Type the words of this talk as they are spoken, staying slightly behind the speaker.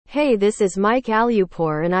Hey, this is Mike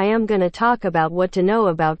Alupur and I am gonna talk about what to know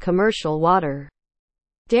about commercial water.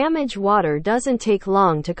 Damaged water doesn't take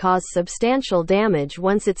long to cause substantial damage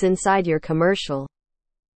once it's inside your commercial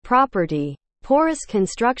property. Porous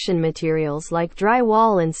construction materials like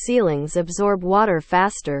drywall and ceilings absorb water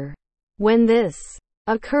faster. When this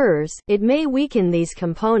occurs, it may weaken these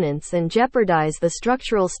components and jeopardize the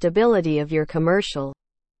structural stability of your commercial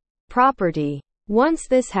property. Once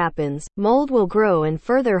this happens, mold will grow and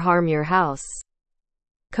further harm your house.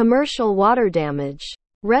 Commercial water damage.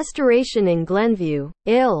 Restoration in Glenview,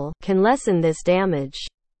 IL, can lessen this damage.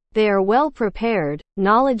 They are well prepared,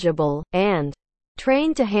 knowledgeable, and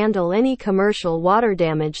trained to handle any commercial water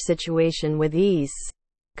damage situation with ease.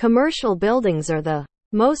 Commercial buildings are the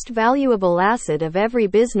most valuable asset of every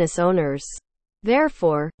business owners.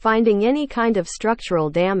 Therefore, finding any kind of structural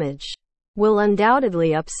damage will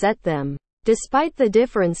undoubtedly upset them. Despite the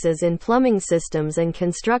differences in plumbing systems and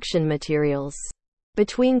construction materials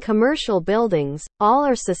between commercial buildings, all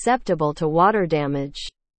are susceptible to water damage.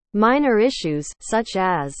 Minor issues, such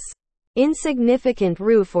as insignificant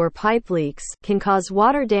roof or pipe leaks, can cause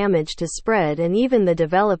water damage to spread and even the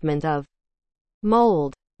development of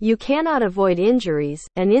mold. You cannot avoid injuries,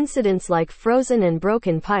 and incidents like frozen and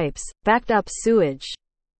broken pipes, backed up sewage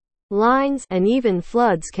lines, and even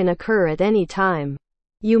floods can occur at any time.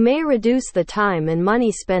 You may reduce the time and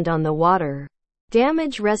money spent on the water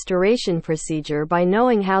damage restoration procedure by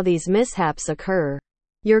knowing how these mishaps occur.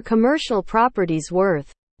 Your commercial property's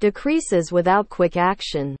worth decreases without quick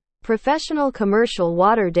action. Professional commercial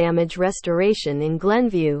water damage restoration in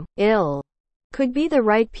Glenview, IL, could be the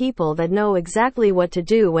right people that know exactly what to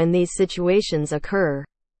do when these situations occur.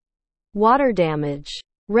 Water damage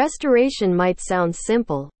restoration might sound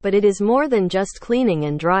simple, but it is more than just cleaning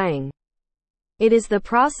and drying. It is the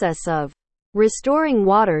process of restoring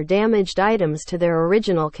water-damaged items to their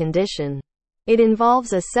original condition. It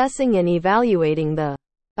involves assessing and evaluating the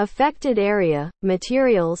affected area,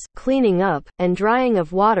 materials, cleaning up, and drying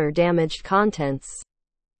of water-damaged contents.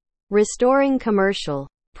 Restoring commercial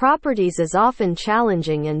properties is often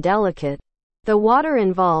challenging and delicate. The water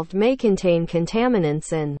involved may contain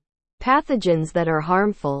contaminants and pathogens that are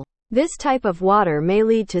harmful. This type of water may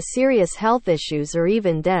lead to serious health issues or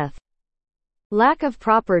even death. Lack of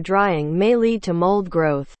proper drying may lead to mold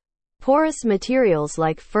growth. Porous materials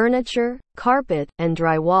like furniture, carpet, and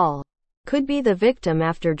drywall could be the victim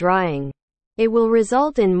after drying. It will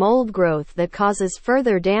result in mold growth that causes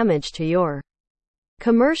further damage to your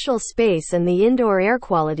commercial space and the indoor air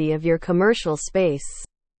quality of your commercial space.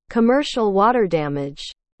 Commercial water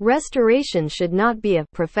damage restoration should not be a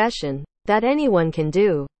profession that anyone can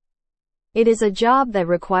do. It is a job that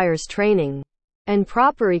requires training and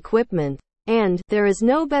proper equipment. And there is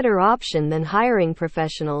no better option than hiring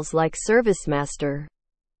professionals like ServiceMaster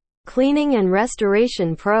Cleaning and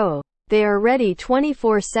Restoration Pro. They are ready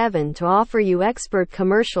 24/7 to offer you expert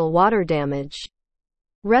commercial water damage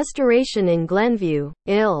restoration in Glenview,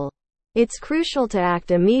 IL. It's crucial to act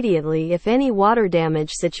immediately if any water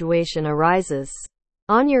damage situation arises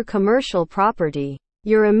on your commercial property.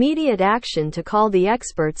 Your immediate action to call the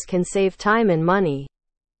experts can save time and money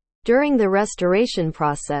during the restoration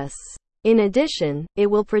process. In addition, it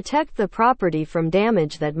will protect the property from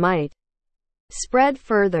damage that might spread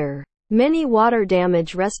further. Many water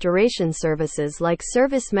damage restoration services like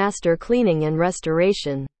ServiceMaster Cleaning and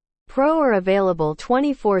Restoration Pro are available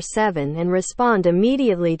 24/7 and respond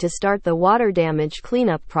immediately to start the water damage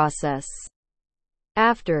cleanup process.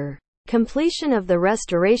 After completion of the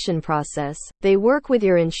restoration process, they work with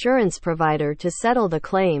your insurance provider to settle the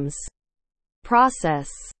claims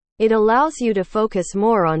process. It allows you to focus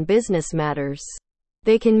more on business matters.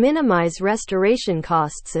 They can minimize restoration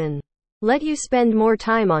costs and let you spend more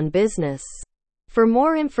time on business. For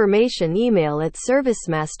more information, email at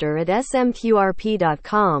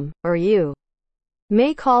servicemaster@smqrp.com, or you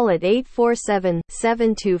may call at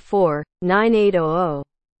 847-724-9800.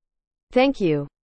 Thank you.